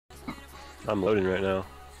I'm loading right now.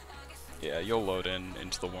 Yeah, you'll load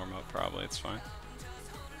into the warm-up probably, it's fine.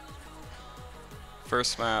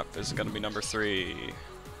 First map is gonna be number 3.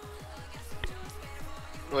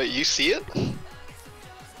 Wait, you see it? I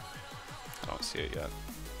don't see it yet.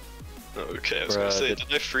 Okay, I was gonna say,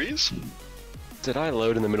 did I freeze? Did I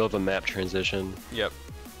load in the middle of a map transition? Yep.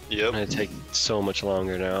 Yep. It's gonna take so much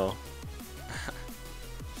longer now.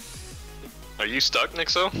 Are you stuck,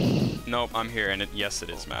 Nixo? Nope, I'm here, and yes, it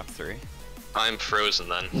is map 3. I'm frozen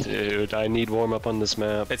then. Dude, I need warm up on this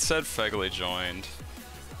map. It said Phegley joined.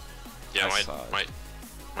 Yeah, I saw it.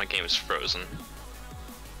 my game is frozen.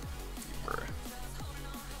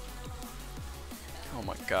 Oh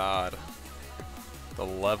my god. The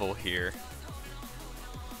level here.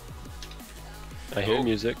 I hear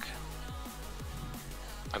music.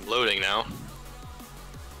 I'm loading now.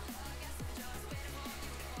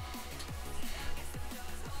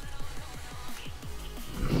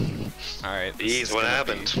 Alright. Jeez, what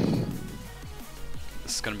happened?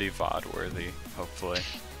 This is gonna be VOD worthy, hopefully.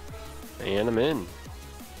 And I'm in.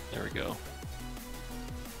 There we go.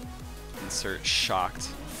 Insert shocked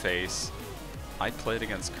face. I played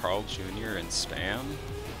against CarlJr in spam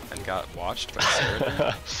and got watched by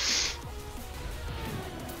ZrT.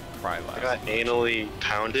 Cry loud. I got anally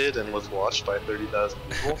pounded and was watched by 30,000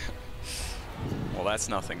 people. Well, that's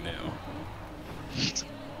nothing new.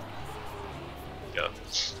 Yeah.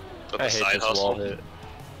 But I the hate side this hustle. wall hit.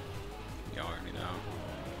 You already know.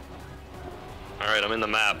 Alright, I'm in the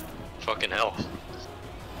map. Fucking hell.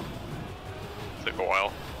 Took a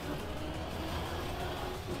while.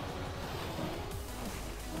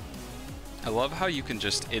 I love how you can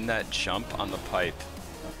just, in that jump on the pipe,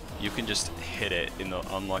 you can just hit it in the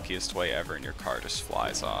unluckiest way ever and your car just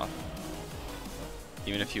flies off.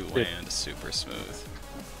 Even if you land super smooth.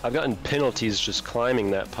 I've gotten penalties just climbing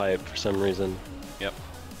that pipe for some reason. Yep.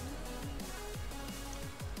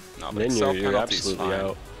 No, but Then Excel you're penalty's absolutely fine.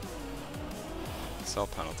 out. Excel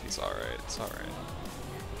penalty's alright, it's alright.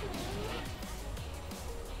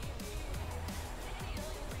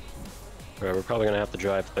 Right, we're probably gonna have to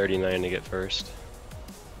drive 39 to get first.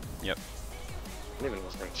 Yep. I don't even know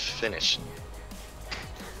if I can finish.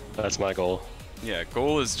 That's my goal. Yeah,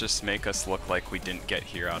 goal is just make us look like we didn't get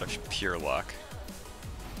here out of pure luck.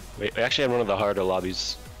 We actually had one of the harder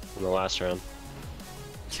lobbies in the last round.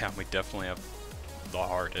 Yeah, we definitely have the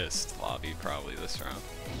hardest lobby probably this round.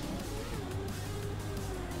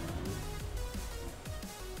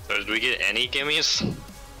 So did we get any gimmies?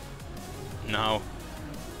 No.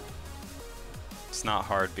 It's not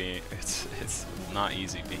hard being, it's not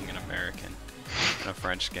easy being an American in a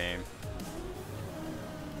French game.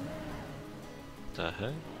 The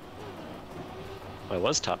heck? I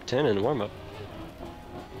was top 10 in warm-up.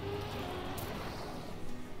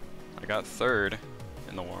 I got 3rd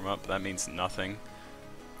in the warm-up, that means nothing.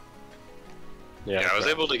 Yeah, I was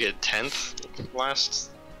able to get 10th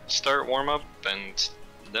last start warm-up, and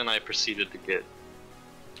then I proceeded to get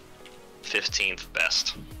 15th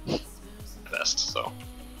best. So.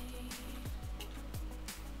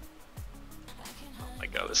 Oh my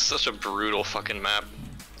god, this is such a brutal fucking map.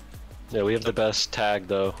 Yeah, we have the best tag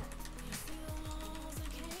though.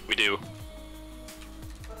 We do.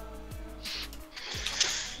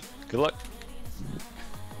 Good luck.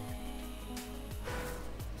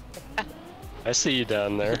 I see you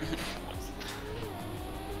down there.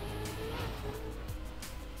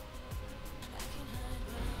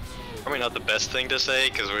 Probably not the best thing to say,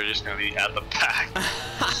 because we're just gonna be at the back.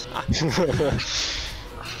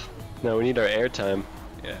 No, we need our airtime.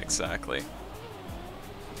 Yeah, exactly.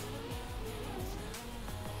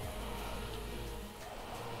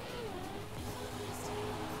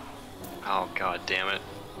 Oh god damn it.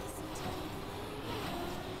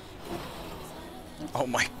 Oh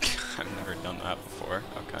my god, I've never done that before.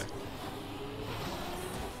 Okay.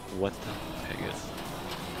 What the pig is?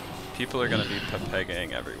 People are gonna be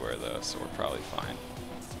pegging everywhere though, so we're probably fine.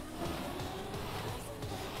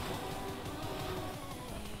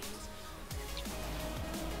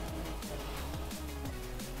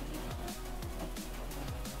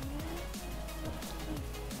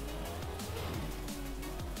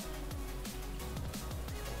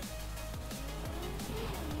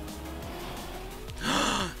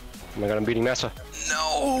 Oh my god, I'm beating NASA.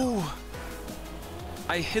 No!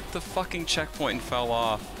 I hit the fucking checkpoint and fell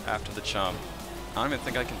off after the jump. I don't even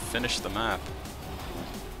think I can finish the map.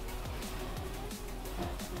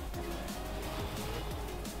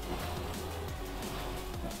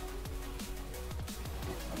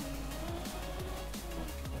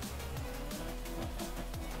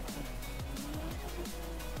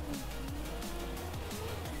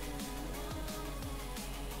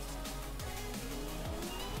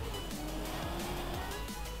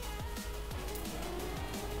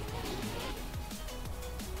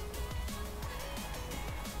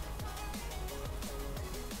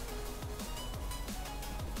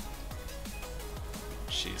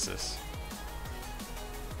 Jesus.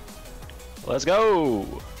 Let's go!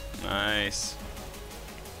 Nice.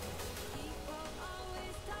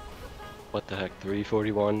 What the heck,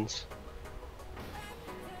 341s?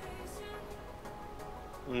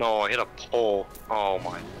 No, I hit a pole. Oh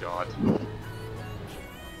my god.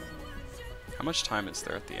 How much time is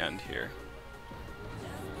there at the end here?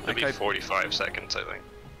 It'll be 45 seconds, I think.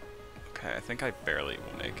 Okay, I think I barely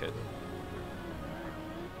will make it.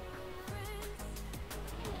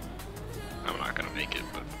 I'm not gonna make it,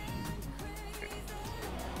 but...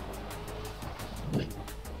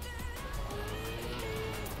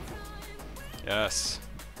 Yes.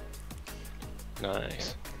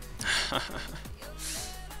 Nice.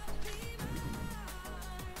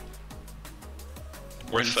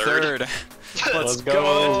 We're third. Let's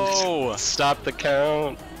go! Stop the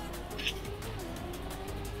count.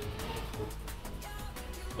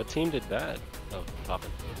 What team did that? Oh, Poppin.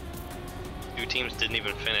 2 teams didn't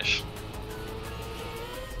even finish.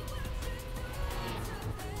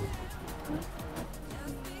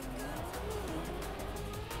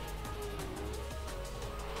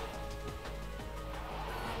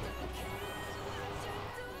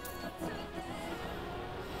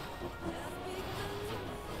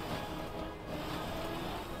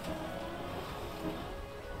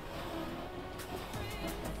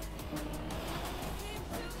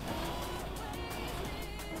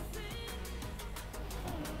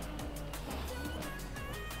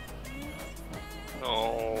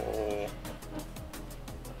 Oh.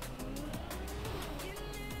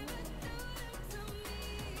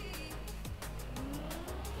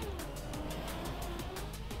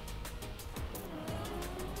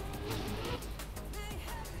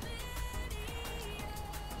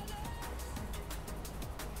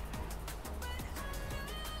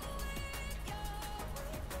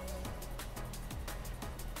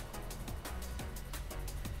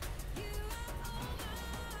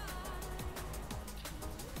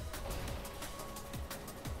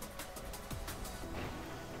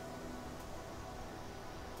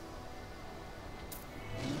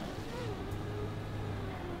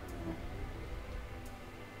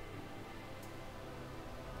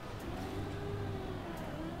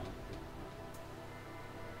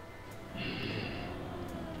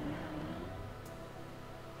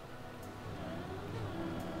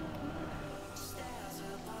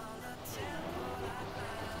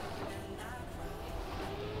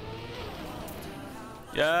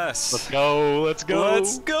 Yes! Let's go, let's go!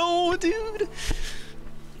 Let's go, dude!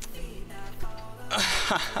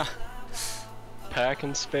 Pack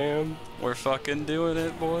and spam. We're fucking doing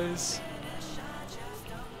it, boys.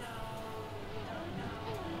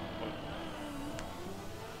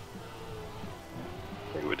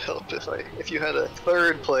 It would help if you had a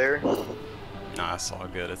third player. Nah, it's all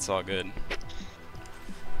good, it's all good.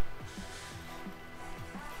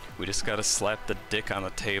 We just gotta slap the dick on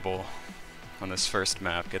the table on this first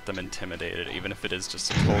map, get them intimidated, even if it is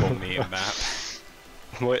just a total meme map.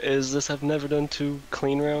 What is this? I've never done 2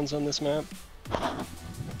 clean rounds on this map.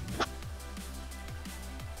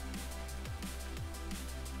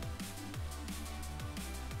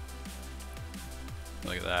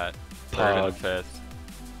 Look at that. 3rd and 5th.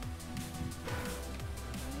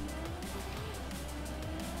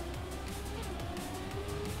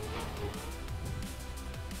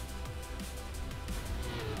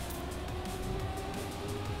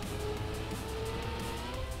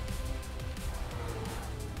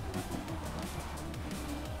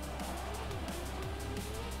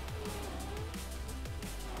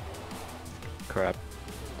 Crap.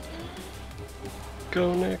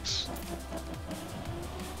 Go Nix.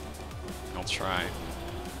 I'll try.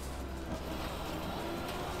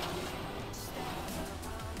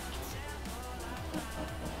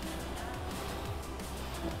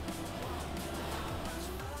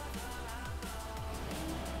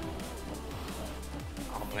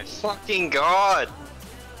 Oh my fucking god!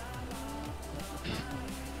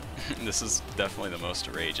 This is definitely the most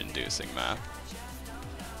rage-inducing map.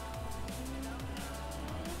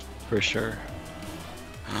 For sure.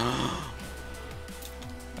 I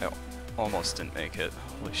almost didn't make it.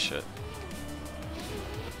 Holy shit.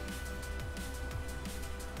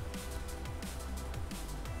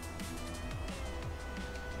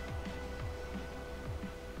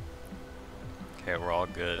 Okay, we're all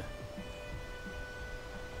good.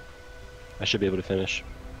 I should be able to finish.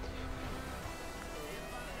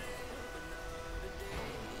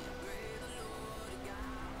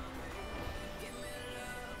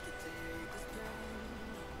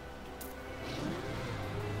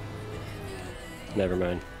 Never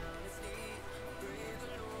mind.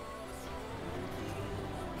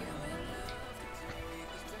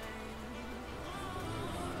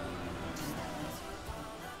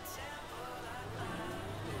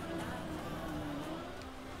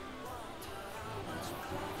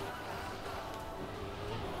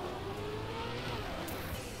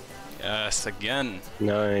 Yes, again.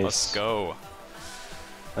 Nice. Let's go.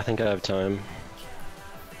 I think I have time.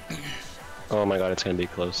 Oh my god, it's gonna be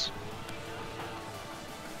close.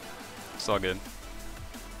 It's all good.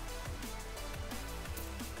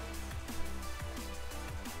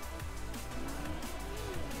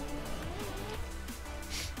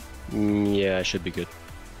 Yeah, I should be good.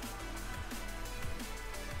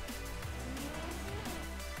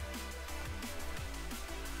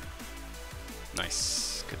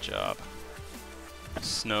 Nice. Good job.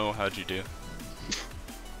 Snow, how'd you do?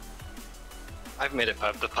 I've made it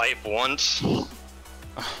up the pipe once.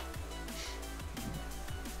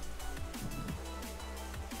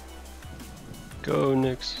 Go,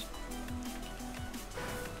 Nix.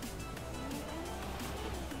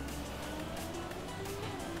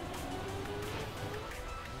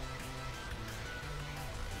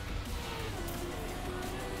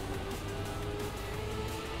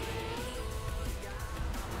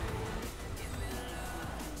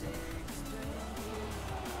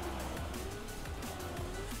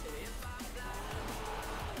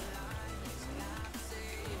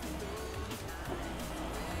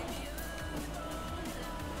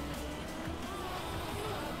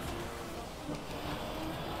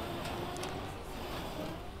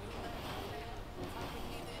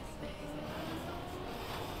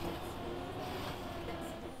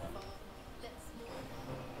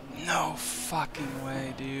 No fucking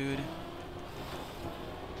way, dude.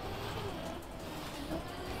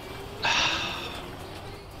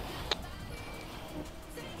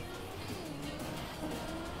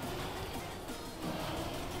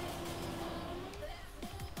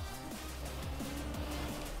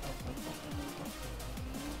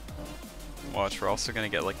 Watch, we're also gonna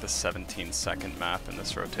get like the 17-second map in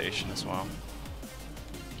this rotation as well.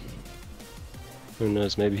 Who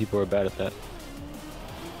knows, maybe people are bad at that.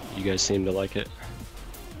 You guys seem to like it.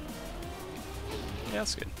 Yeah,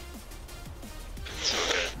 that's good.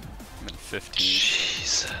 I'm in 15.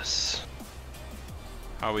 Jesus.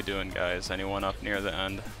 How we doing, guys? Anyone up near the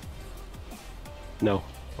end? No.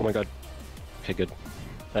 Oh my god. Okay, good.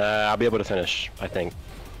 I'll be able to finish, I think.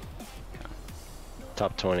 Okay.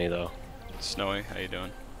 Top 20 though. Snowy, how you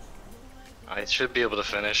doing? I should be able to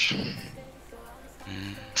finish.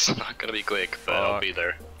 It's not gonna be quick, but I'll be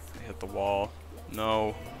there. I hit the wall.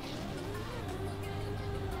 No.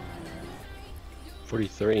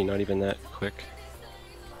 43, not even that quick.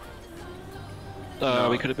 No.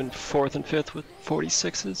 We could have been 4th and 5th with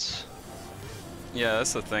 46s. Yeah,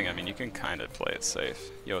 that's the thing. I mean, you can kind of play it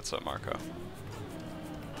safe. Yo, what's up, Marco?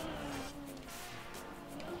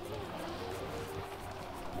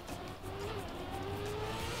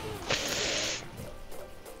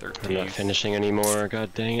 I'm not finishing anymore,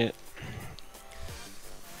 god dang it.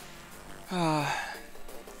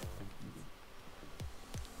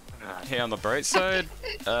 Hey, on the bright side,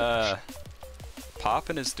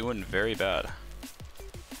 Poppin is doing very bad.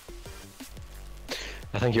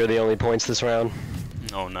 I think you're the only points this round.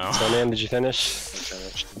 Oh no. Snowman, did you finish? I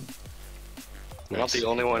finished. I'm Nice. not the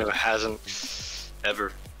only one who hasn't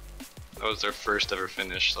ever. That was their first ever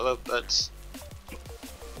finish, so that's.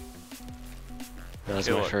 That was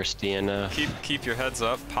Okay, my look. first DNF. Keep your heads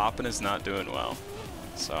up. Poppin is not doing well.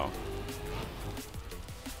 So.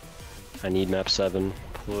 I need map 7,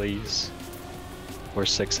 please. Or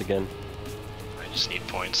 6 again. I just need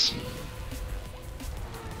points.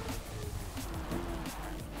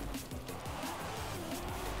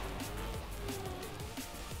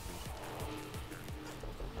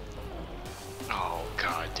 Oh,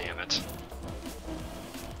 god damn it.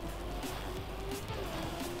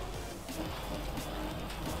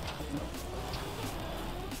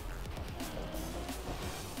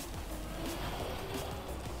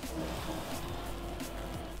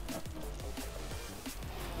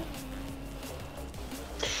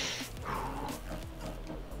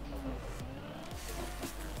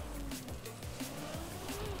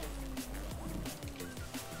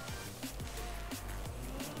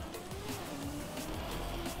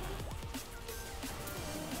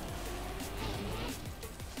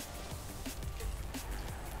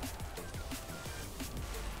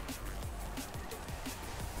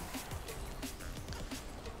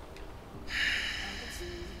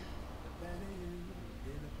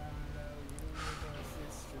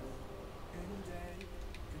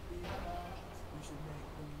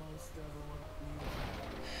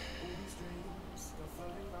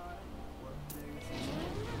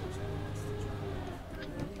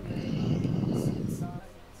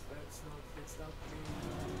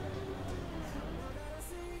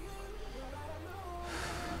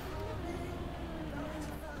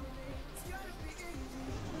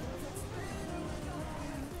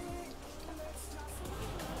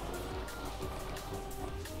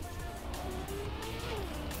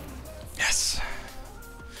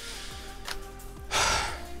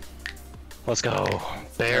 Let's go.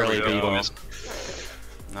 Barely There we beat go. him.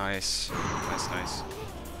 Nice. Nice, nice.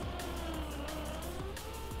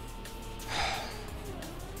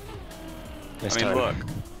 Nice I mean, time. look.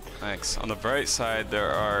 Thanks. On the bright side,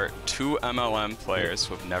 there are 2 MLM players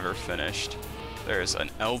who have never finished. There's an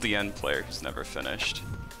LDN player who's never finished.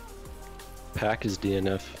 Pack is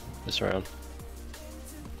DNF this round.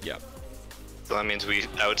 Yep. So that means we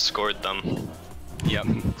outscored them. Yep.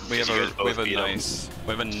 We have You guys a both beat 'em. nice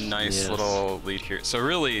Yes. little lead here. So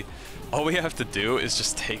really, all we have to do is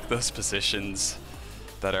just take those positions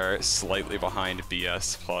that are slightly behind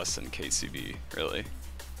BS Plus and KCB, really.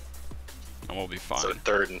 And we'll be fine. So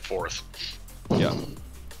 3rd and 4th. Yeah.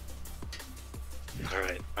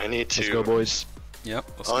 Alright, I need to Let's go, boys. Yep.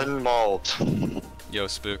 Let's go. unmauled. Yo,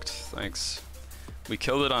 spooked. Thanks. We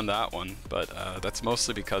killed it on that one, but that's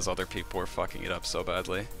mostly because other people were fucking it up so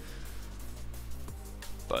badly.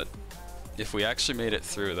 But if we actually made it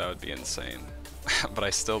through, that would be insane. But I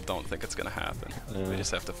still don't think it's gonna happen. We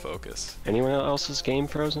just have to focus. Anyone else's game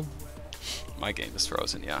frozen? My game is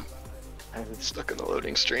frozen, yeah. I'm stuck in the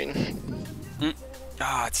loading screen.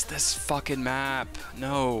 Ah, it's this fucking map.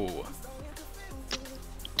 No.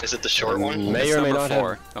 Is it the short one? May It's or may number not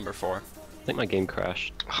 4. have. Number 4. I think my game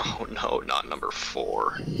crashed. Oh no, not number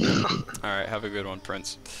 4. Alright, have a good one,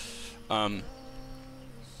 Prince.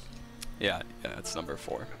 Yeah, it's number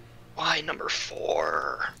 4. Why number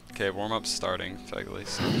 4? Okay, warm-up starting, Phegley.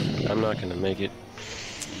 So. I'm not gonna make it.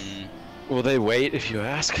 Will they wait if you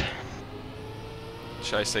ask?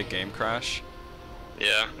 Should I say game crash?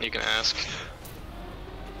 Yeah, you can ask.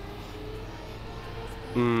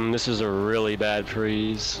 This is a really bad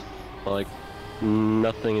freeze. Like,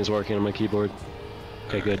 nothing is working on my keyboard.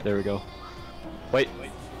 Okay, good. There we go. Wait,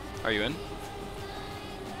 Are you in?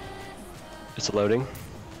 it's loading.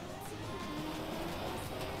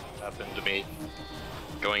 Happened to me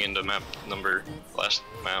going into last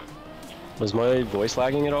map. Was my voice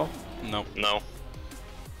lagging at all? Nope. No.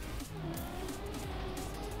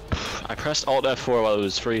 I pressed Alt F4 while it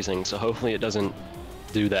was freezing, so hopefully it doesn't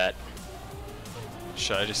do that.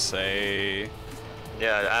 Should I just say...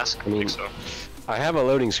 Yeah, ask. I mean- think so. I have a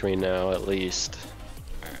loading screen now, at least.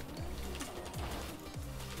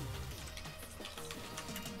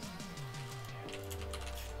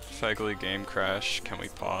 Phegley game crash, can we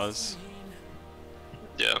pause?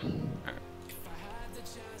 Yeah.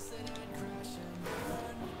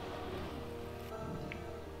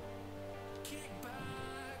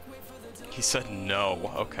 He said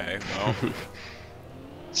no. Okay, well.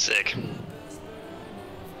 Sick.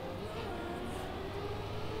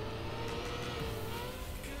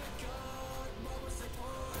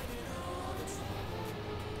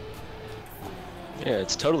 Yeah,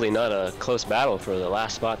 it's totally not a close battle for the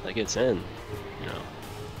last spot that gets in. You know,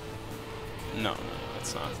 No,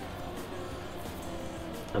 it's not.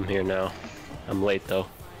 I'm here now. I'm late though.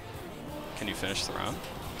 Can you finish the round?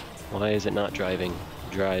 Why is it not driving?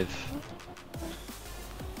 Drive.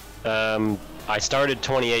 I started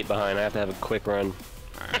 28 behind. I have to have a quick run.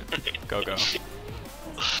 Alright, go.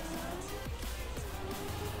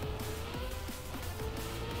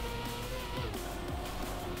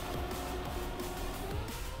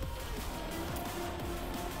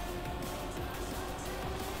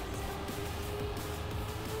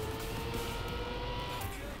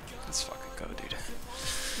 Let's fucking go, dude.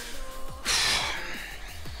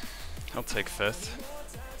 I'll take 5th.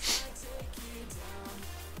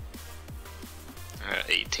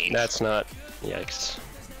 18. That's not. Yikes.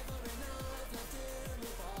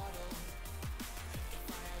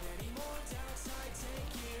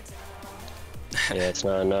 Yeah, it's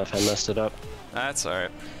not enough. I messed it up. That's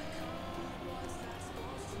alright.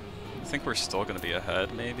 I think we're still gonna be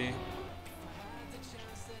ahead, maybe?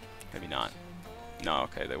 Maybe not. No,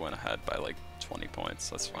 okay, they went ahead by like 20 points.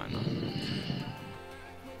 That's fine though.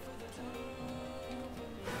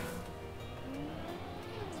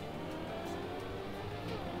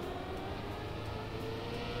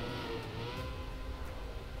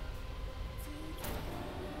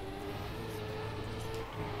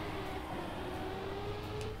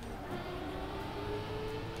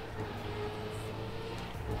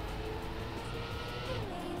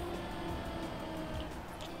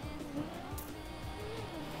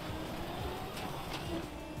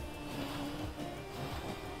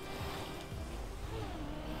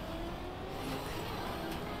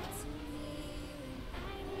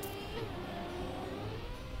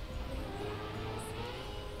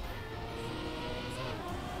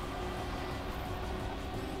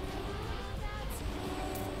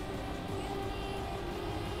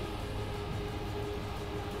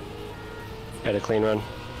 Had a clean run.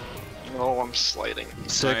 Oh, I'm sliding.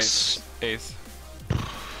 6. Nice. 8th.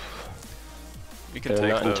 We can They're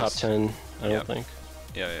take not those. in top 10, I don't think.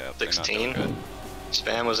 Yeah, they're not 16. doing good.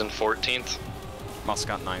 Spam was in 14th. Musk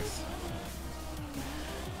got 9th.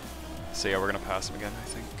 So yeah, we're gonna pass him again, I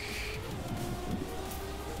think.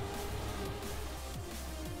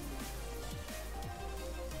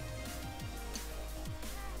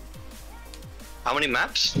 How many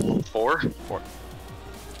maps? 4? 4.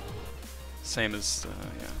 Same as,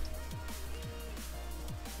 yeah.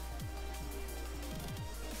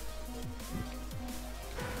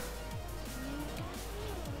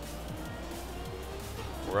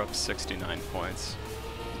 We're up 69 points.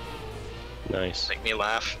 Nice. Make me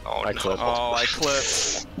laugh. Oh I no. clipped. Oh, I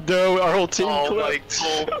clipped. No, our whole team Oh my clipped.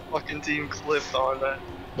 whole fucking team clipped on that.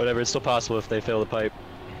 Whatever, it's still possible if they fail the pipe.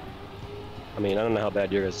 I mean, I don't know how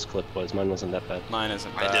bad your guys' clip was. Mine wasn't that bad. Mine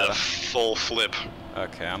isn't I bad. did a full flip.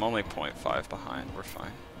 Okay, I'm only 0.5 behind. We're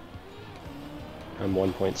fine. I'm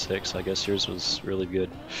 1.6. I guess yours was really good.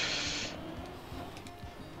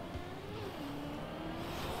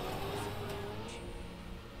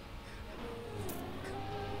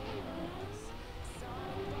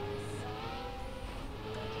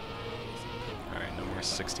 Alright, no more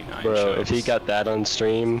 69 Bro, shows. if he got that on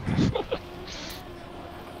stream.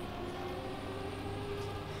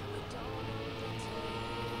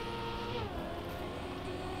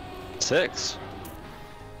 Six.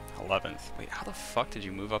 11th. Wait, how the fuck did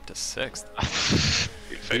you move up to 6th?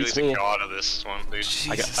 Dude, Phegley's a god of this one, dude.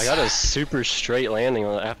 I got a super straight landing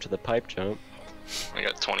after the pipe jump. I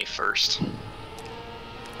got 21st.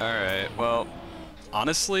 Alright, well,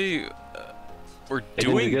 honestly, we're They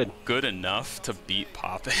didn't do doing good. good enough to beat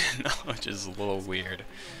Poppin, which is a little weird.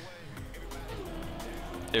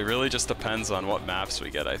 It really just depends on what maps we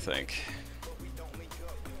get, I think.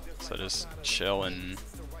 So just chill and,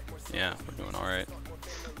 yeah, we're doing alright.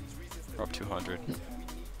 We're up 200.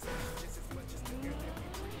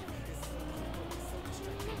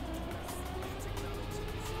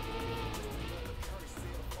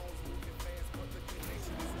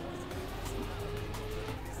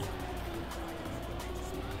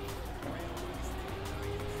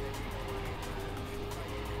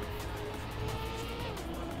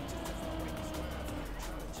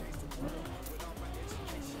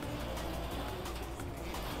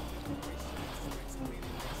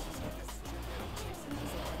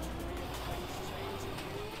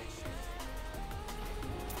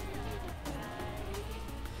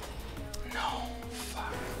 No fucking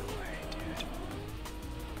way, dude.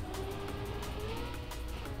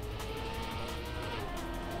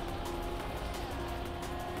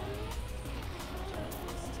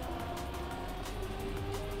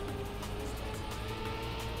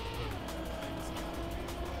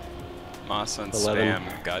 Moss and 11.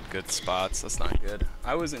 Spam got good spots. That's not good.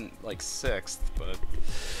 I was in like 6th, but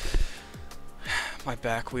my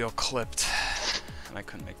back wheel clipped and I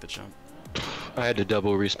couldn't make the jump. I had to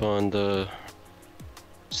double respawn the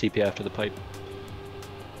CP after the pipe.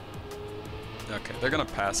 Okay, they're gonna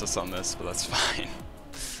pass us on this, but that's fine.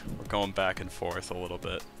 We're going back and forth a little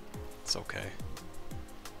bit. It's okay.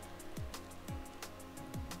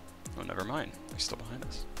 Oh, never mind. They're still behind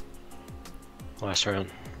us. Last round.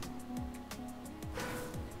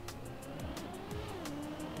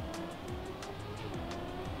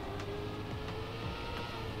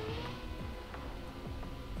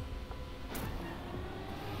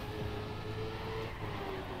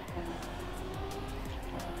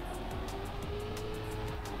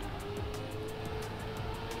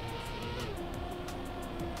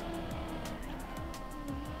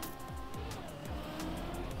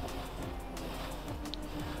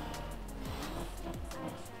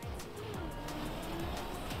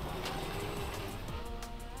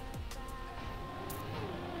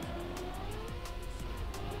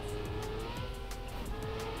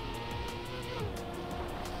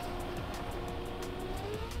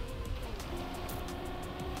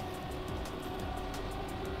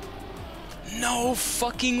 No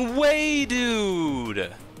fucking way,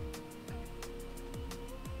 dude!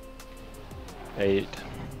 8.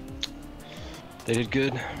 They did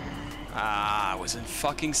good. Ah, I was in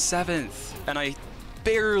fucking 7th, and I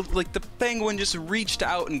barely, like, the penguin just reached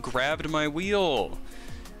out and grabbed my wheel.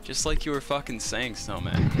 Just like you were fucking saying,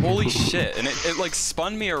 Snowman. Holy shit, and it like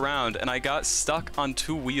spun me around, and I got stuck on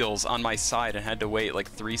 2 wheels on my side and had to wait like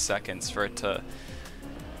 3 seconds for it to...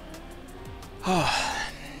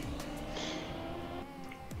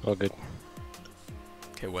 All good.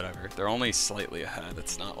 Okay, whatever. They're only slightly ahead.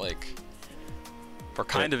 It's not like... We're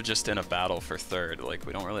kind of just in a battle for 3rd. Like,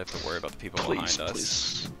 we don't really have to worry about the people Please, behind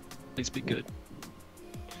us. please be good.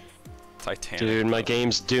 Titanic. Dude, my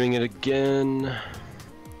game's doing it again.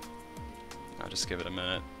 I'll just give it a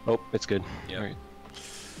minute. Oh, it's good. Yep. Alright.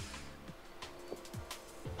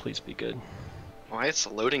 Please be good. Why is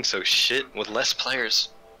the loading so shit with less players?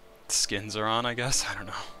 Skins are on, I guess? I don't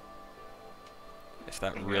know. If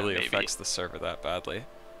that really maybe. affects the server that badly.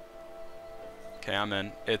 Okay, I'm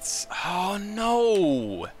in. It's... Oh,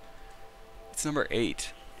 no! It's number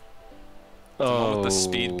 8. The one with the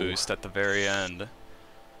speed boost at the very end.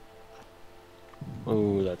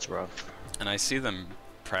 Oh, that's rough. And I see them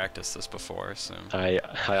practice this before, so... I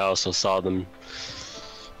also saw them.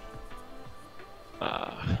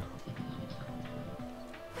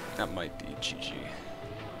 That might be GG.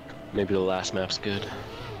 Maybe the last map's good.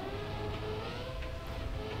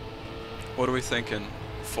 What are we thinking?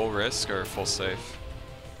 Full risk or full safe?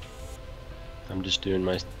 I'm just doing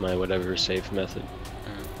my whatever safe method.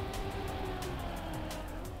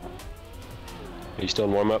 Are you still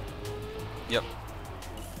in warm up? Yep.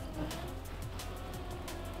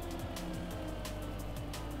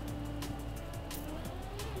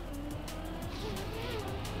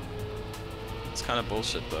 It's kind of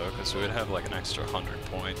bullshit though, because we would have like an extra 100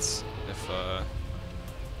 points if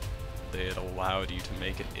they had allowed you to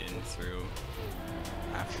make it in through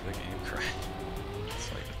after the game crashed.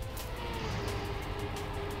 It's like...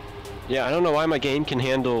 Yeah, I don't know why my game can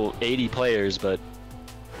handle 80 players, but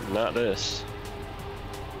not this.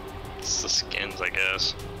 It's the skins, I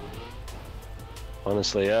guess.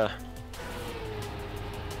 Honestly, yeah.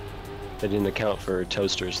 They didn't account for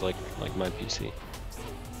toasters like my PC.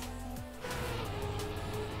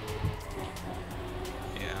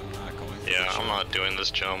 Yeah, I'm not going for Yeah, the I'm jump. not doing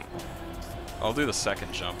this jump. I'll do the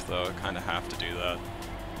second jump though, I kinda have to do that.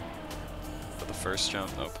 But the first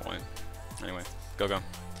jump, no point. Anyway, go.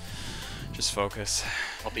 Just focus.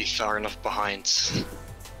 I'll be far enough behind.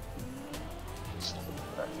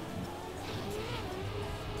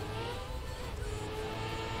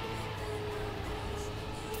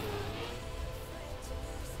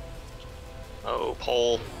 Oh,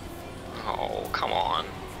 pole. Oh, come on.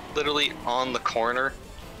 Literally on the corner.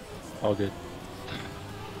 All good.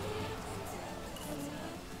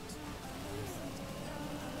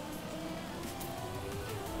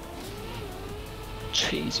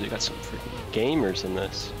 Jeez, we got some freaking gamers in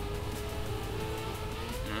this.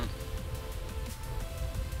 Mm.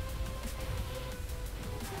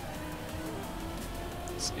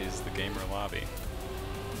 This is the gamer lobby.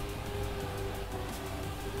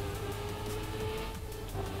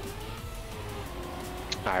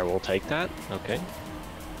 I will take that. Okay.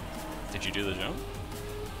 Did you do the jump?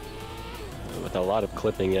 With a lot of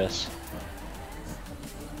clipping, yes.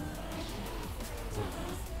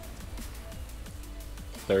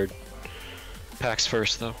 Third. Pack's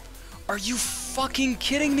first, though. Are you fucking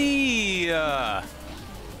kidding me?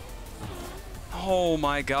 Oh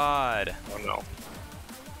my god. Oh no.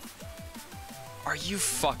 Are you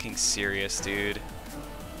fucking serious, dude?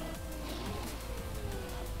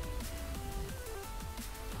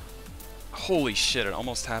 Holy shit, it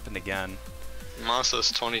almost happened again.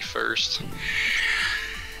 Masa's 21st.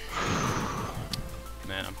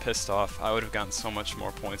 Man, I'm pissed off. I would have gotten so much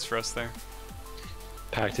more points for us there.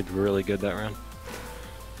 Pack did really good that round.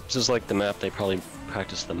 This is like the map they probably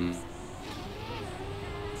practiced them.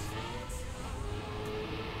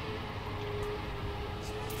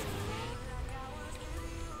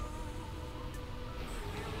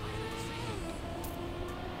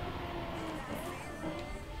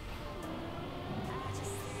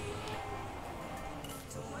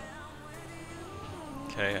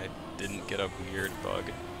 Okay, I didn't get a weird bug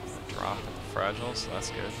drop at the fragile, so that's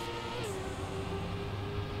good.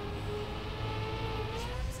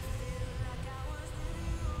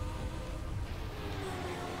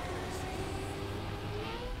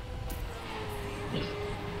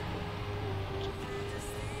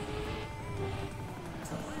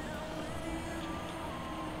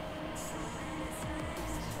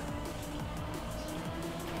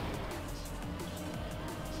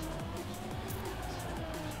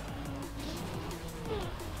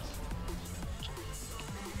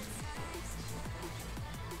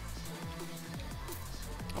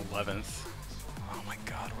 Oh my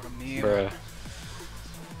god, what a meme. Bruh.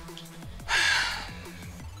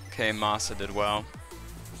 Okay, Masa did well.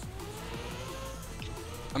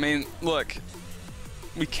 I mean, look,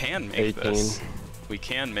 we can make 18. this. We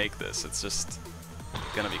can make this, it's just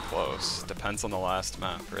gonna be close. Depends on the last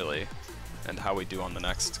map, really, and how we do on the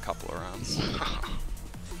next couple of rounds.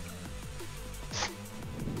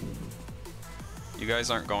 You guys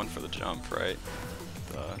aren't going for the jump, right?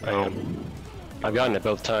 I am. I've gotten it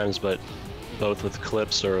both times, but both with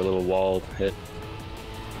clips or a little wall hit.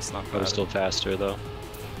 That's not I bad. was still faster though.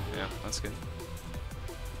 Yeah, that's good.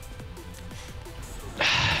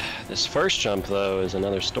 This first jump though is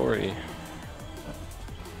another story.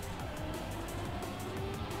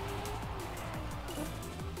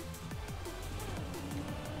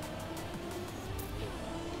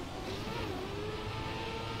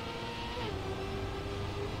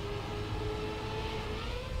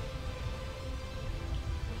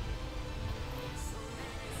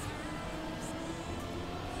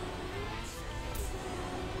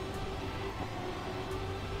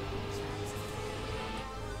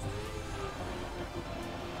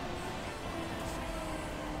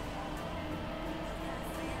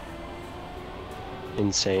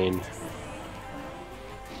 Insane.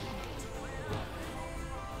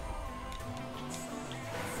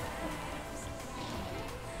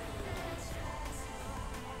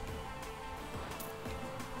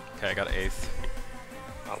 Okay, I got 8th.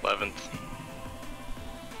 11th.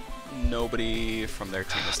 Nobody from their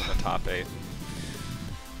team is in the top 8.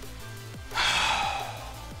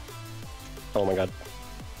 Oh my god.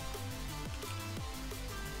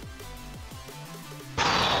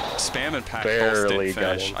 Spam and Pack both Barely did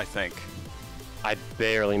got finish, in. I think. I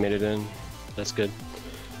barely made it in. That's good.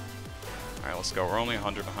 Alright, let's go. We're only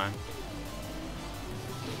 100 behind.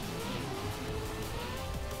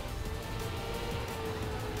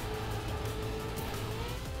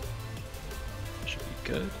 Should be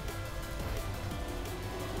good.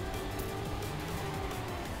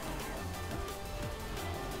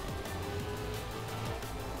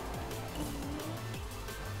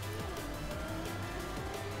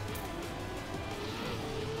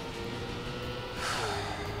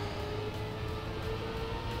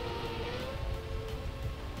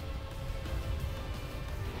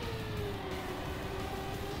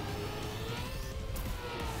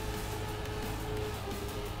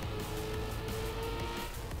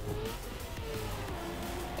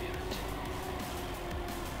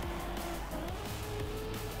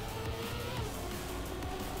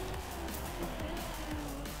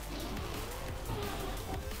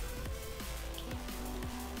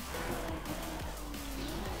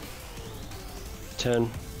 Ten.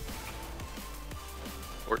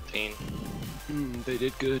 14. They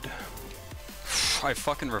did good. I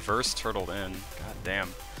fucking reverse turtled in. God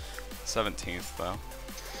damn. 17th though.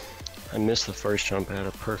 I missed the first jump. I had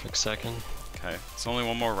a perfect second. Okay, it's only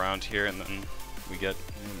one more round here and then we get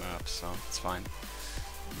new maps, so it's fine.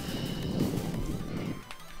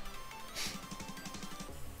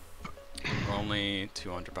 We're only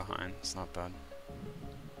 200 behind. It's not bad.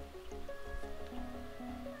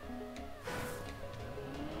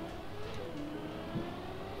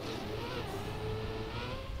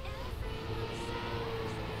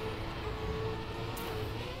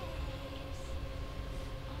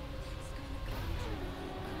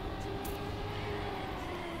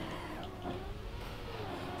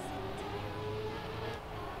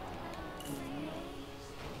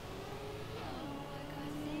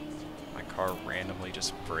 Car randomly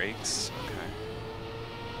just breaks. Okay.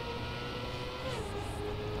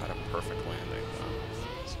 Had a perfect landing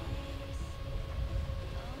though. So.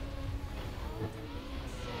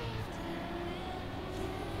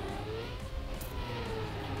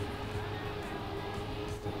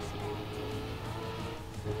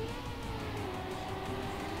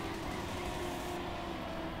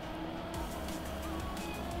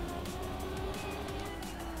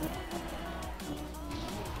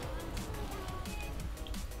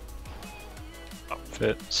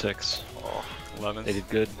 Fit. 6. Oh, 11th. They did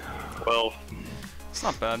good. 12. It's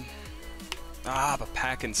not bad. Ah, but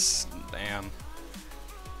packing. Damn.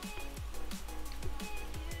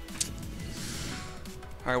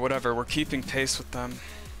 Alright, whatever. We're keeping pace with them.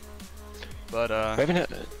 But, I haven't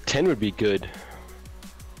had 10 would be good.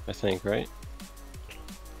 I think, right?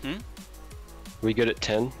 Hmm? We good at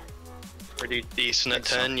 10? Pretty decent at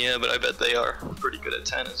Think so. 10, yeah, but I bet they are pretty good at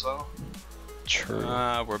 10 as well. True.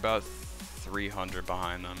 We're about 300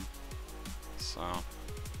 behind them. So.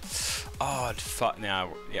 Oh, fuck. Nah,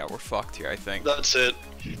 yeah, we're fucked here, I think. That's it.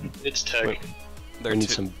 It's tech. Wait, They're we need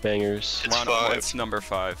two- some bangers. It's we're on- 5. It's number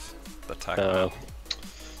 5. The tech. Oh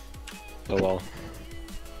well.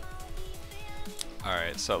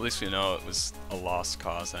 Alright, so at least we know it was a lost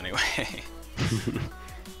cause anyway.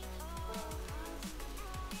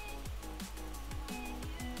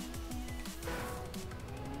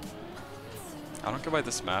 I don't get why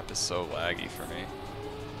this map is so laggy for me.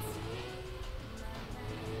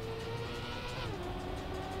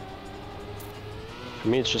 For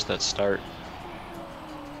me, it's just that start.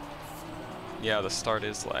 Yeah, the start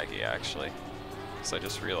is laggy actually. Because I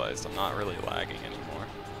just realized I'm not really lagging anymore.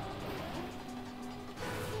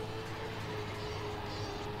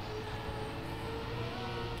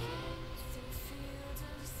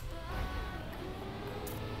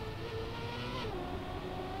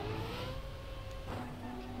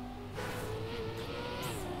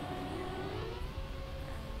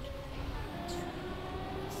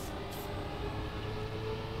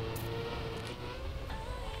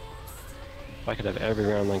 If I could have every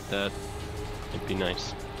round like that, it'd be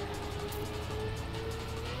nice.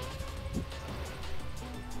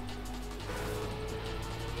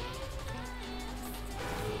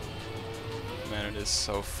 Man, it is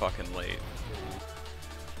so fucking late.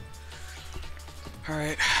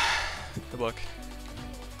 Alright. Good luck.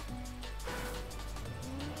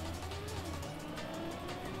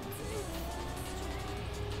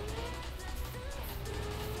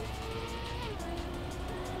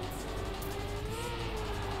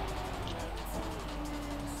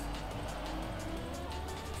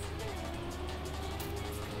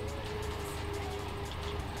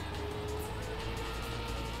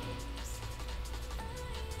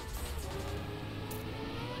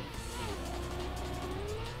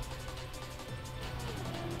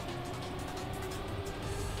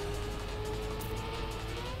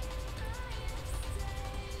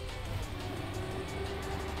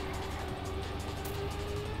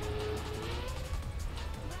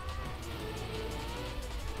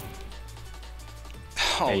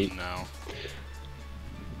 Oh 8. no.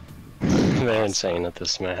 They're insane at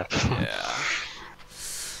this map. Yeah.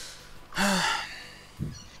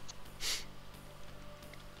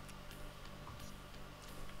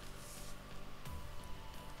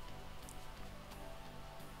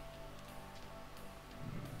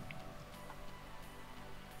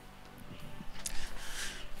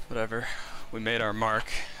 Whatever. We made our mark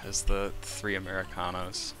as the 3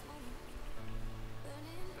 Americanos.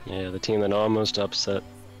 Yeah, the team that almost upset.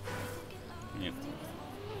 Yep.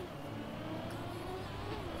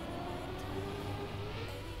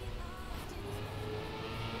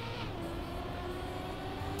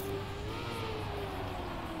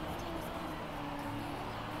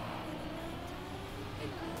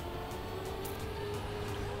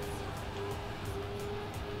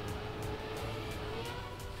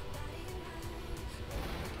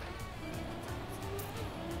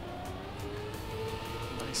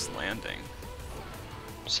 Nice landing.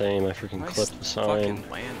 Same, I freaking Nice clipped the sign. fucking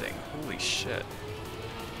landing. Holy shit.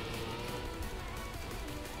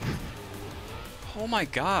 Oh my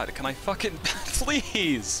god, can I fucking...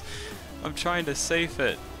 Please! I'm trying to safe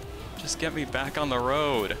it. Just get me back on the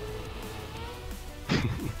road.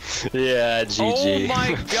 Yeah, GG. Oh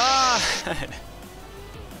my god! I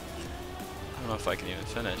don't know if I can even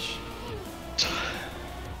finish.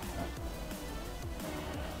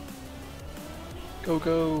 Go,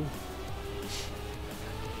 go.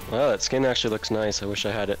 Well, that skin actually looks nice. I wish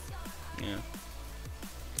I had it. Yeah.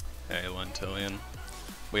 Hey, Lentillion.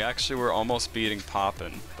 We actually were almost beating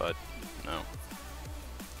Poppin', but no.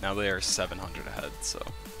 Now they are 700 ahead, so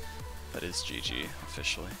that is GG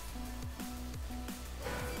officially.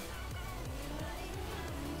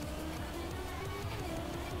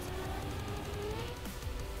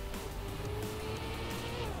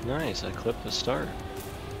 Nice, I clipped the start.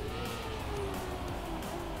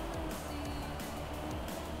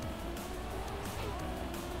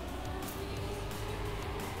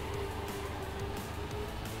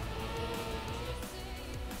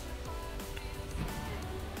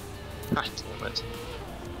 Ah, damn it.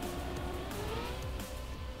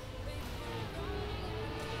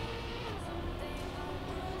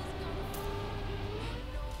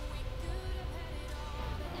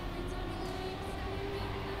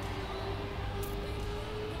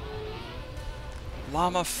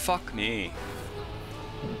 Llama, fuck me.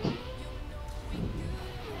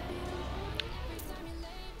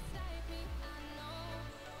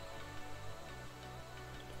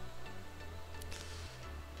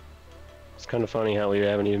 It's kind of funny how we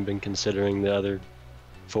haven't even been considering the other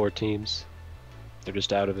 4 teams. They're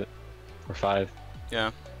just out of it. Or 5. Yeah.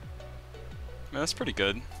 I mean, that's pretty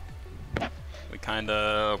good. We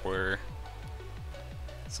kinda were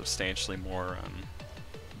substantially more, I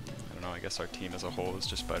don't know, I guess our team as a whole is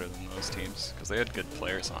just better than those teams, because they had good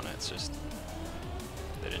players on it, it's just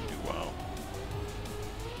they didn't do well.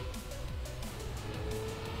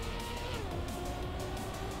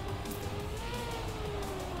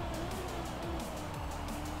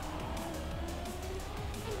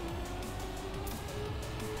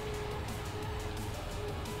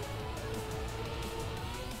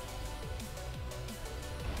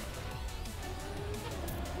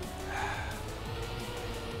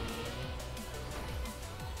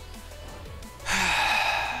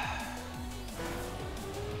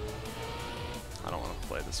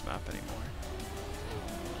 Play this map anymore.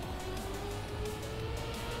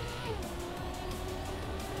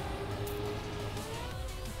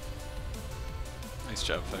 Nice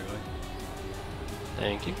job, Phegley.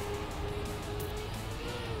 Thank you.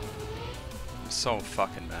 I'm so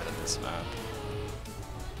fucking mad at this map.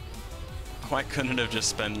 Why couldn't it have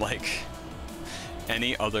just been like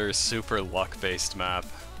any other super luck-based map,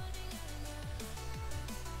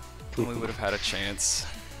 we would have had a chance.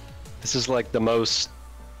 This is like the most,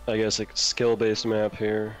 I guess, like skill-based map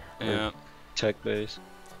here. Yeah. Tech-based.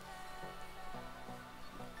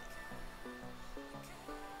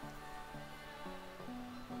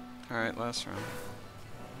 Alright, last round.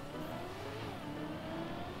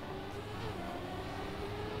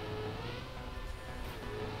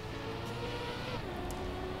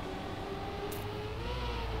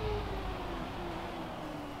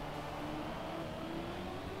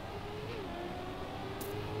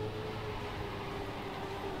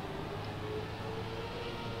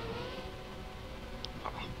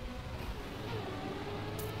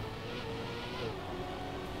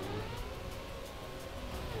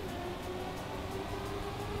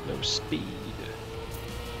 No speed.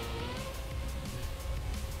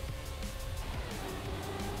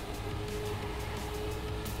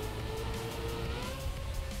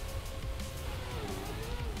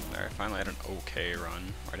 There, I finally had an okay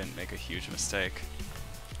run, where I didn't make a huge mistake.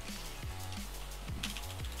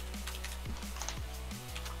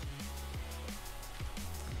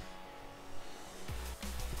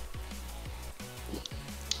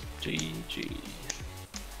 GG.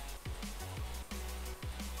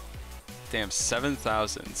 Damn,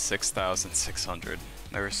 7,000, 6,600.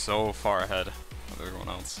 They were so far ahead of everyone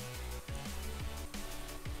else.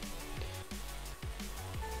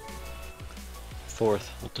 Fourth,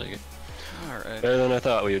 we'll take it. Alright. Better than I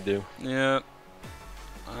thought we would do. Yeah.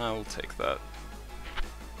 I will take that.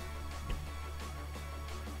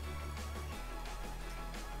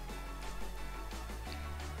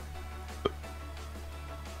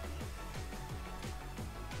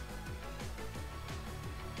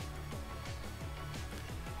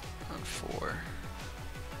 On 4.